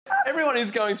Everyone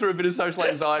is going through a bit of social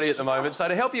anxiety at the moment, so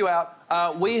to help you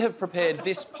out, we have prepared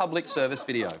this public service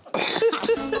video.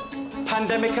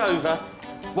 Pandemic over?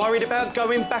 Worried about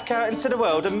going back out into the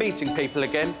world and meeting people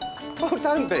again? Well,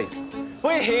 don't be.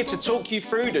 We're here to talk you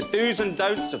through the do's and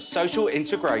don'ts of social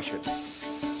integration.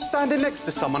 Standing next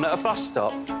to someone at a bus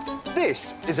stop,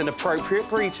 this is an appropriate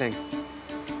greeting.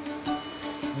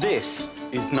 This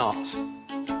is not.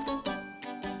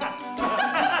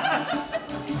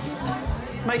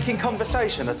 Making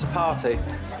conversation at a party,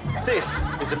 this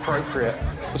is appropriate.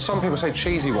 Well, some people say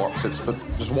cheesy Wotsits, but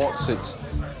just Wotsits,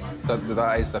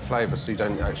 that is their flavour, so you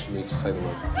don't actually need to say the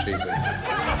word cheesy.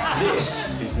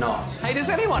 This is not. Hey, does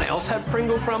anyone else have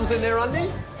Pringle crumbs in their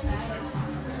undies?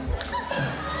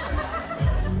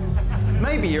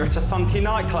 Maybe you're at a funky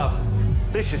nightclub.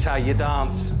 This is how you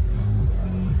dance.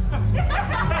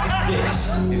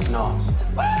 This is not.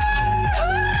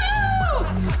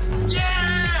 Yeah!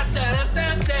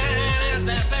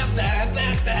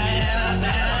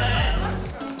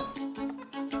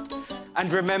 And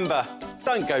remember,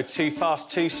 don't go too fast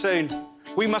too soon.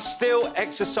 We must still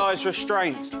exercise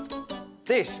restraint.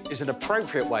 This is an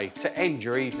appropriate way to end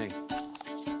your evening.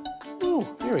 Ooh,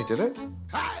 here he did it.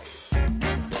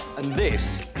 And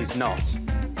this is not. So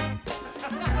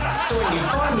when you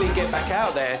finally get back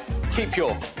out there, keep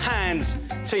your hands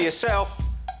to yourself,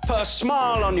 put a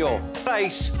smile on your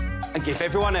face, and give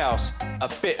everyone else a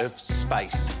bit of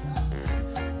space.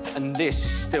 And this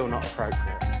is still not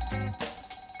appropriate.